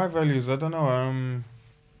 For my values, I don't know.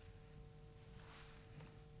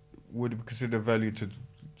 Would consider value to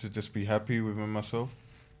just be happy within myself.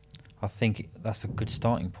 I think that's a good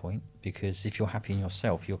starting point, because if you're happy in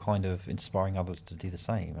yourself, you're kind of inspiring others to do the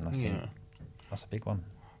same, and I think that's a big one.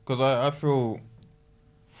 Because I feel,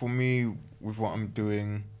 for me, with what I'm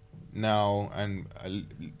doing now and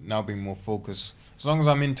now being more focused, as long as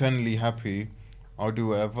I'm internally happy, I'll do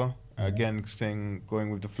whatever. Again, going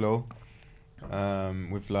with the flow,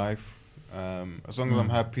 with life. As long as I'm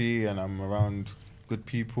happy and I'm around good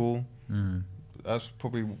people, that's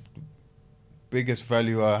probably the biggest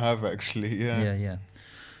value I have, actually. Yeah.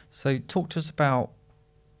 So talk to us about,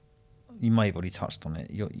 you may have already touched on it,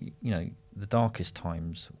 the darkest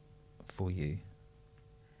times for you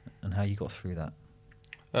and how you got through that.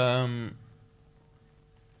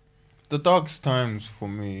 The darkest times for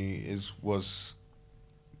me was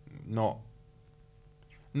not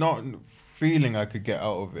feeling I could get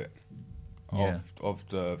out of it, of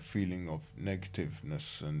the feeling of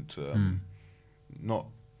negativeness, and not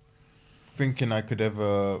thinking I could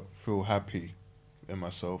ever feel happy in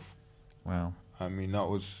myself. Wow. I mean, that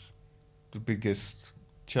was the biggest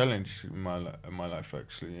challenge in my life,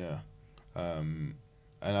 actually. And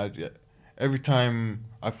every time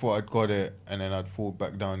I thought I'd got it, and then I'd fall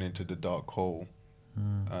back down into the dark hole.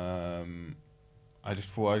 I just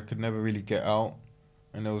thought I could never really get out,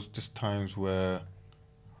 and there was just times where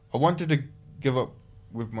I wanted to give up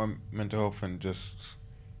with my mental health and just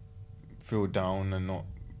feel down and not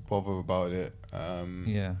bother about it.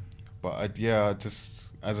 But I just,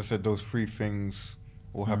 as I said, those three things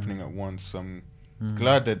all happening at once. I'm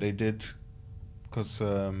glad that they did, because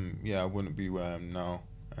I wouldn't be where I am now.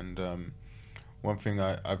 And one thing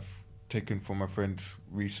I've taken from my friends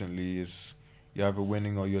recently is you're either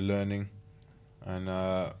winning or you're learning. And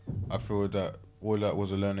I feel that all that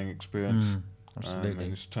was a learning experience. Absolutely.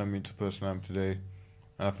 And it's turned me into the person I am today.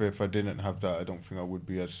 And I feel if I didn't have that, I don't think I would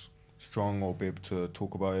be as strong or be able to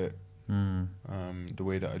talk about it the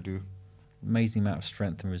way that I do. Amazing amount of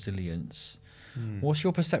strength and resilience. What's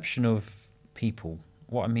your perception of people?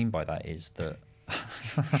 What I mean by that is that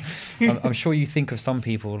I'm sure you think of some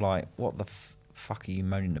people like, what the fuck are you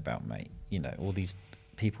moaning about, mate? All these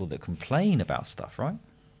people that complain about stuff, right?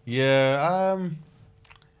 Yeah,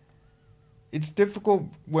 it's difficult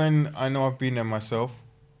when I know I've been there myself,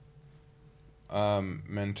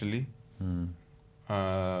 mentally.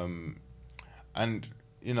 And,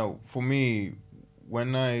 for me,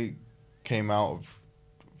 when I came out of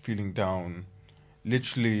feeling down,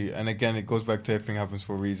 literally, and again, it goes back to everything happens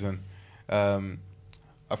for a reason. A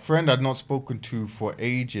friend I'd not spoken to for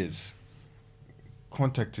ages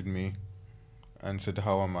contacted me and said,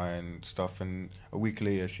 how am I and stuff. And a week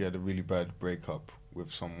later, she had a really bad breakup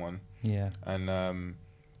with someone. Yeah. And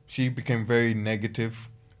she became very negative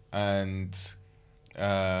and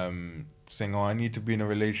saying, I need to be in a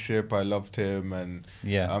relationship. I loved him, and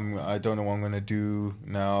I don't know what I'm going to do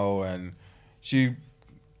now. And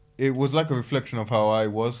it was like a reflection of how I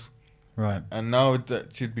was. Right. And now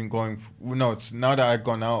that she'd been now that I'd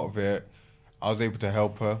gone out of it, I was able to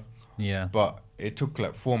help her. Yeah. But it took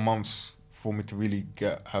like 4 months for me to really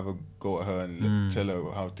have a go at her and tell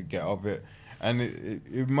her how to get out of it. And it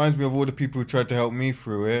reminds me of all the people who tried to help me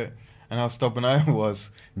through it and how stubborn I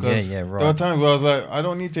was. Right. There were times where I was like, I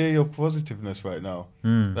don't need to hear your positiveness right now.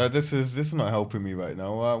 Like, this is not helping me right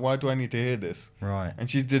now. Why do I need to hear this? Right. And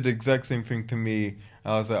she did the exact same thing to me.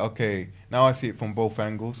 I was like, okay, now I see it from both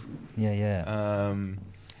angles. Yeah.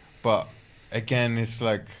 But again, it's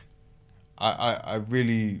like I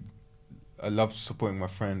really love supporting my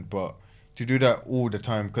friend, but to do that all the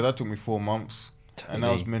time, because that took me 4 months, and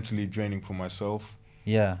that was mentally draining for myself.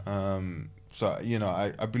 Yeah. So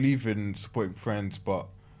I believe in supporting friends, but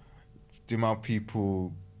the amount of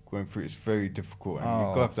people going through it's very difficult, and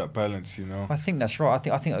you've got to have that balance, I think that's right.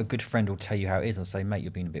 I think a good friend will tell you how it is and say, mate,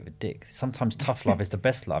 you're being a bit of a dick. Sometimes tough love is the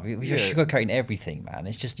best love. If you're sugarcoating everything, man,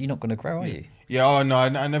 it's just, you're not going to grow, are you? Yeah, I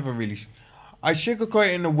never really... I sugarcoat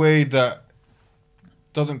it in a way that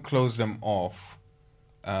doesn't close them off.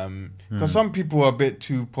 Because some people are a bit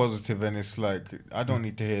too positive, and it's like, I don't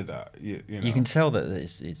need to hear that. You know? You can tell that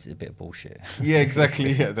it's a bit of bullshit. Yeah,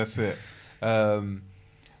 exactly. Yeah, that's it.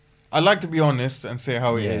 I like to be honest and say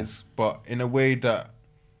how it Yeah. is, but in a way that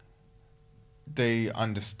they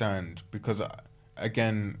understand. Because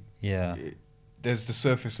again, Yeah. there's the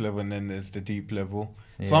surface level and then there's the deep level.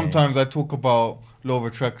 Yeah. Sometimes I talk about law of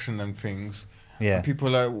attraction and things, Yeah. and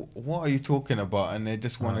people are like, "What are you talking about?" And they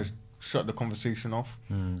just want Right. to shut the conversation off.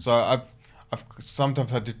 Mm. So I've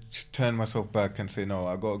sometimes had to turn myself back and say, "No,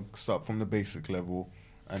 I got to start from the basic level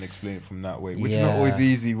and explain it from that way," which is not always Yeah.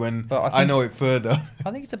 easy when But I I think- know it further.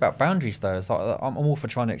 I think it's about boundaries, though. It's like I'm all for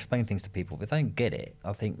trying to explain things to people, but if they don't get it,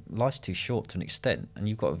 I think life's too short to an extent, and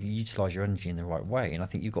you've got to utilize your energy in the right way. And I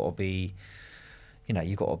think you've got to be,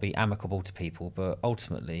 you've got to be amicable to people. But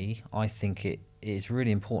ultimately, I think it is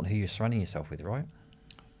really important who you're surrounding yourself with, right?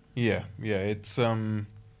 Yeah. It's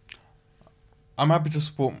I'm happy to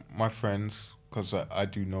support my friends because I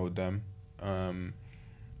do know them.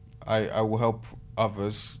 I will help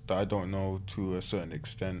others that I don't know to a certain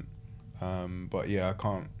extent. But yeah, I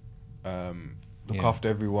can't look Yeah. after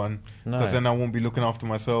everyone No. because then I won't be looking after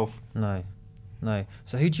myself. No.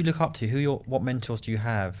 So who do you look up to? What mentors do you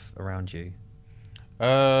have around you?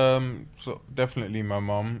 So definitely my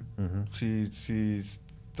mum. Mm-hmm. She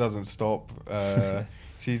doesn't stop.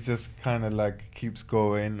 She just kind of like keeps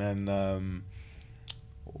going and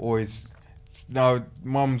always. Now,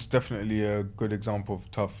 mum's definitely a good example of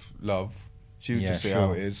tough love. She would Yeah, just say sure.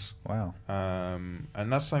 how it is. Wow.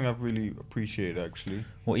 And that's something I've really appreciated actually.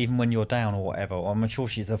 Well, even when you're down or whatever, I'm sure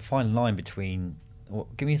she's a fine line between. Well,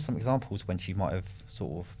 give me some examples when she might have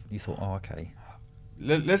sort of you thought, oh, okay,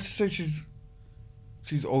 Let's say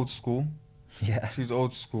she's old school. yeah, She's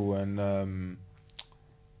old school and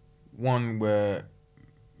one where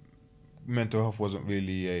mental health wasn't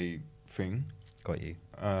really a thing. got you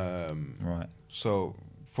Right. right. So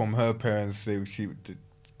from her parents, she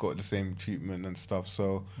got the same treatment and stuff.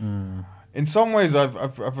 So in some ways, I've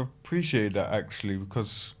appreciated that actually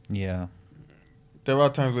because Yeah, there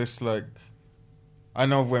are times where it's like I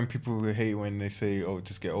know when people will hate when they say, "Oh,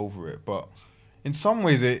 just get over it," but in some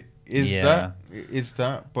ways it is Yeah. that. It is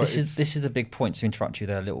that. But this is a big point to interrupt you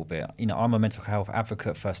there a little bit. I'm a mental health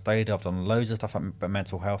advocate, first aider. I've done loads of stuff about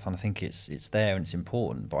mental health, and I think it's there and it's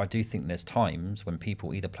important. But I do think there's times when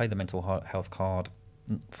people either play the mental health card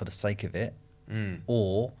for the sake of it,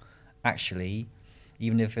 or actually,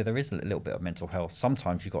 even if there is a little bit of mental health,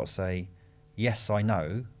 sometimes you've got to say, yes, I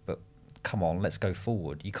know, but come on, let's go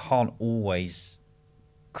forward. You can't always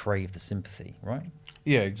crave the sympathy, right?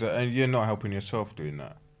 Yeah, exactly. And you're not helping yourself doing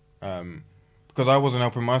that. Because I wasn't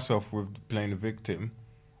helping myself with playing the victim.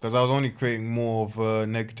 Because I was only creating more of a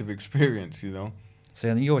negative experience,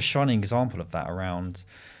 So you're a shining example of that around.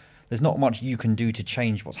 There's not much you can do to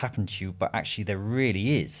change what's happened to you, but actually there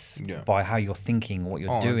really is by how you're thinking, what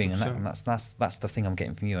you're doing, and that's the thing I'm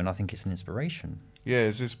getting from you, and I think it's an inspiration. Yeah,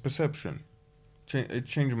 it's perception. It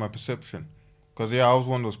changed my perception. Because, I was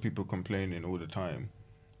one of those people complaining all the time.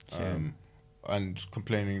 And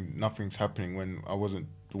complaining nothing's happening when I wasn't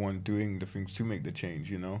the one doing the things to make the change,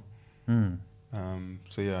 So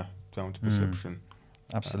yeah, down to perception.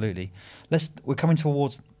 Absolutely. We're coming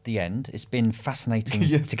towards the end. It's been fascinating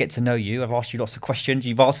to get to know you. I've asked you lots of questions.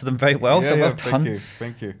 You've answered them very well, so well done.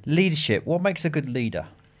 Thank you. Leadership. What makes a good leader?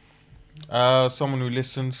 Someone who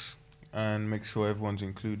listens and makes sure everyone's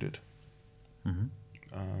included.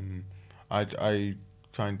 Mm-hmm. I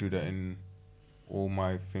try and do that in all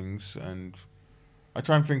my things, and I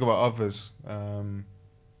try and think about others.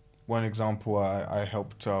 One example, I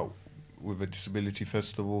helped out with a disability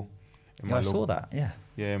festival. I saw that, Yeah,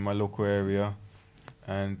 in my local area.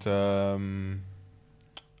 And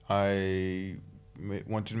I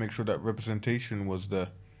wanted to make sure that representation was there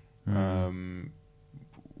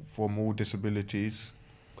for more disabilities.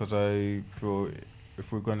 Because I feel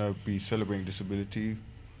if we're going to be celebrating disability,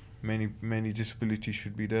 many disabilities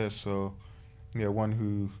should be there. So, yeah, one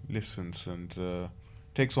who listens and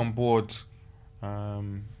takes on board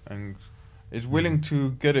and is willing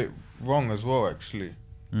to get it wrong as well, actually.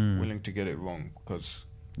 Willing to get it wrong because,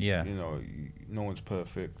 no one's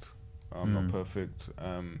perfect. I'm not perfect.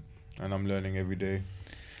 And I'm learning every day.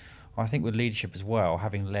 I think with leadership as well,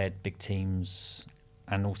 having led big teams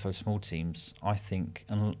and also small teams, I think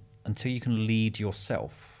until you can lead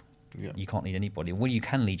yourself, you can't lead anybody. When you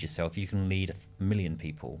can lead yourself, you can lead 1 million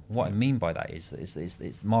people. What I mean by that is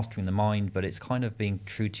it's mastering the mind, but it's kind of being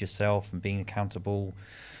true to yourself and being accountable.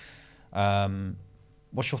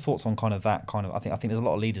 What's your thoughts on kind of that kind of? I think there's a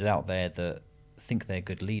lot of leaders out there that think they're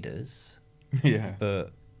good leaders,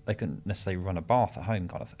 but they couldn't necessarily run a bath at home,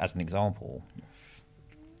 kind of as an example.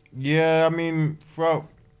 Yeah, I mean, throughout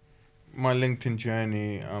my LinkedIn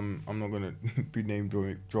journey, I'm not gonna be name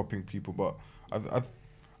dropping people, but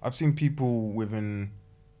I've seen people within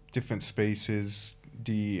different spaces,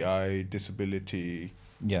 DEI, disability,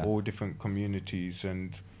 all different communities,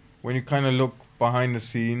 and when you kind of look behind the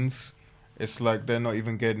scenes, it's like they're not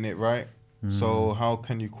even getting it right. So how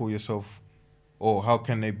can you call yourself, or how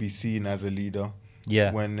can they be seen as a leader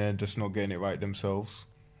when they're just not getting it right themselves?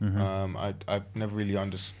 I've never really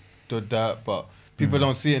understood that, but people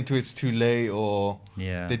don't see it until it's too late, or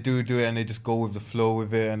they do it and they just go with the flow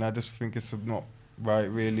with it, and I just think it's not right,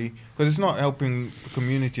 really, because it's not helping the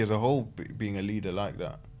community as a whole being a leader like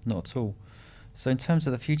that. Not at all. So in terms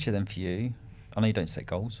of the future then for you, I know you don't set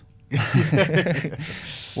goals.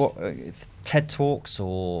 What TED Talks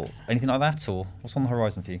or anything like that, or what's on the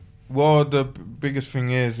horizon for you? Well, the biggest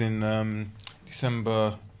thing is in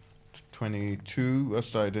December 22, I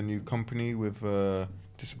started a new company with a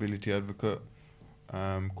disability advocate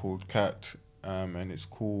called CAT, and it's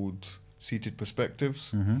called Seated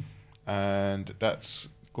Perspectives. And that's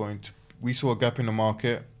we saw a gap in the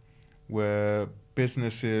market where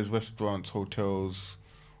businesses, restaurants, hotels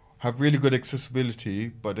have really good accessibility,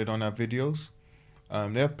 but they don't have videos.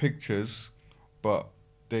 They have pictures, but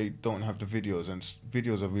they don't have the videos, and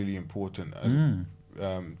videos are really important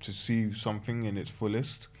to see something in its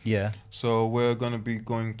fullest. So we're going to be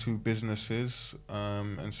going to businesses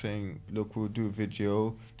and saying, look, we'll do a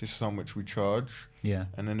video, this is how much we charge,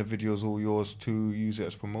 and then the video's all yours to use it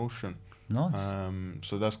as promotion. Nice.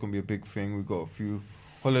 So that's going to be a big thing. We've got a few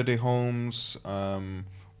holiday homes,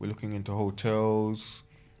 we're looking into hotels.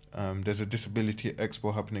 There's a disability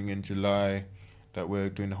expo happening in July that we're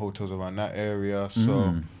doing the hotels around that area.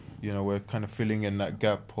 So, we're kind of filling in that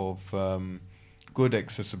gap of good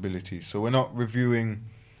accessibility. So we're not reviewing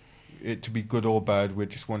it to be good or bad. We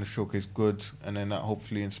just want to showcase good, and then that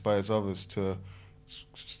hopefully inspires others to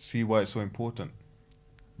see why it's so important.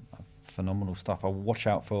 Phenomenal stuff. I'll watch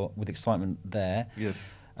out with excitement there.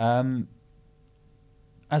 Yes.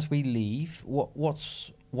 As we leave,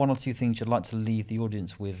 what's one or two things you'd like to leave the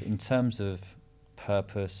audience with in terms of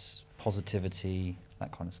purpose, positivity,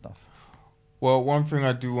 that kind of stuff? Well, one thing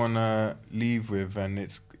I do want to leave with, and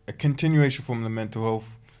it's a continuation from the mental health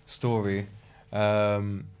story.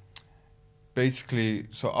 Basically,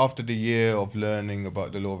 so after the year of learning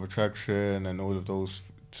about the law of attraction and all of those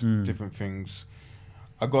different things,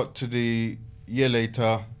 I got to the year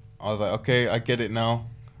later, I was like, okay, I get it now.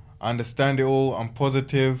 I understand it all. I'm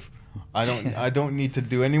positive. I don't need to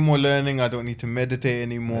do any more learning. I don't need to meditate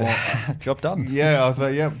anymore. Job done. Yeah, I was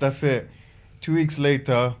like, yep, that's it. 2 weeks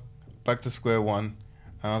later, back to square one.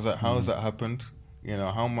 And I was like, how has that happened?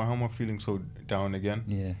 How am I feeling so down again?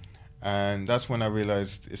 Yeah. And that's when I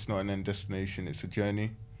realized it's not an end destination, it's a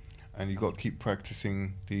journey. And you got to keep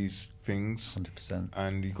practicing these things. 100%.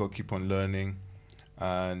 And you got to keep on learning.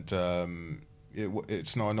 And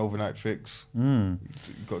it's not an overnight fix. You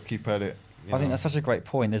got to keep at it. I think that's such a great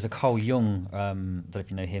point. There's a Carl Jung, I don't know if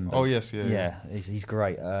you know him. Oh, yes, yeah. He's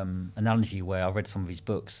great. Analogy where I read some of his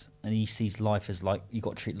books, and he sees life as like, you've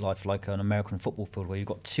got to treat life like an American football field where you've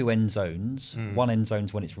got two end zones. One end zone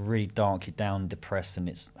is when it's really dark, you're down, depressed, and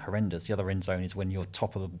it's horrendous. The other end zone is when you're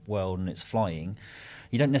top of the world and it's flying.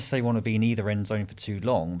 You don't necessarily want to be in either end zone for too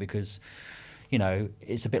long, because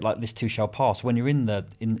it's a bit like this too shall pass. When you're in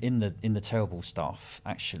the terrible stuff,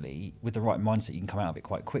 actually, with the right mindset, you can come out of it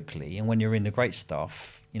quite quickly. And when you're in the great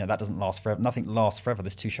stuff, that doesn't last forever. Nothing lasts forever.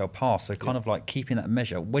 This too shall pass. So kind of like keeping that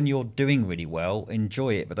measure. When you're doing really well,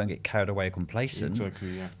 enjoy it, but don't get carried away or complacent.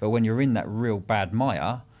 Exactly, yeah. But when you're in that real bad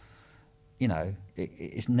mire,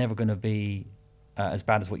 it's never going to be as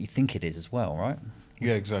bad as what you think it is as well, right?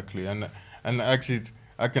 Yeah, exactly. And actually,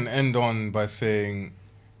 I can end on by saying,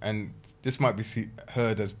 and this might be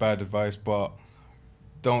heard as bad advice, but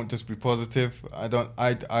don't just be positive.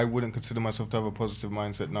 I wouldn't consider myself to have a positive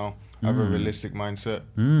mindset now. I have a realistic mindset.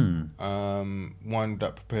 One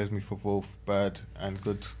that prepares me for both bad and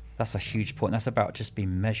good. That's a huge point. That's about just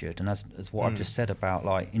being measured, and as what I've just said about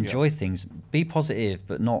like enjoy things, be positive,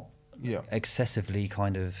 but not excessively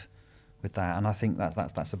kind of with that. And I think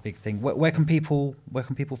that's a big thing. Where can people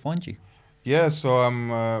find you? Yeah, so I'm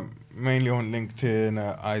mainly on LinkedIn,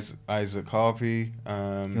 Isaac Harvey. You're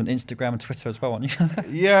on Instagram and Twitter as well, aren't you?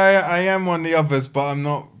 Yeah, I am on the others, but I'm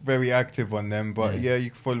not very active on them. But yeah you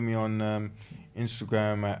can follow me on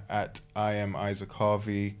Instagram at I am Isaac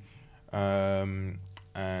Harvey, and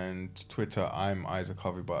Twitter I'm Isaac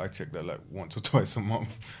Harvey, but I check that like once or twice a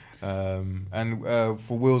month. And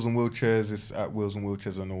for Wheels and Wheelchairs, it's at Wheels and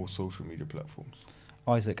Wheelchairs on all social media platforms.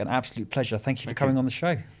 Isaac, an absolute pleasure. Thank you for coming on the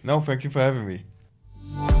show. No, thank you for having me.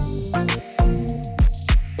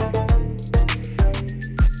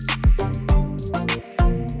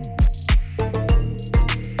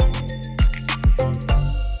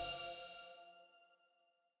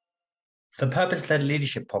 The Purpose-Led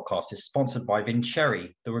Leadership podcast is sponsored by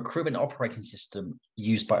Vincherry, the recruitment operating system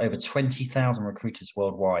used by over 20,000 recruiters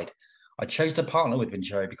worldwide. I chose to partner with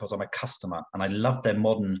Vincherry because I'm a customer and I love their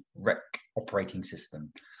modern rec operating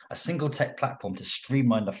system, a single tech platform to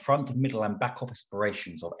streamline the front, middle, and back office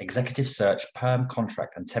operations of executive search, perm,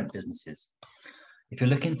 contract, and temp businesses. If you're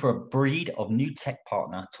looking for a breed of new tech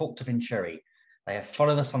partner, talk to Vincherry. They have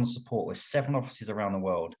followed the sun support with 7 offices around the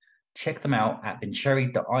world. Check them out at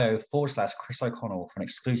vincherry.io/Chris O'Connell for an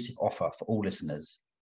exclusive offer for all listeners.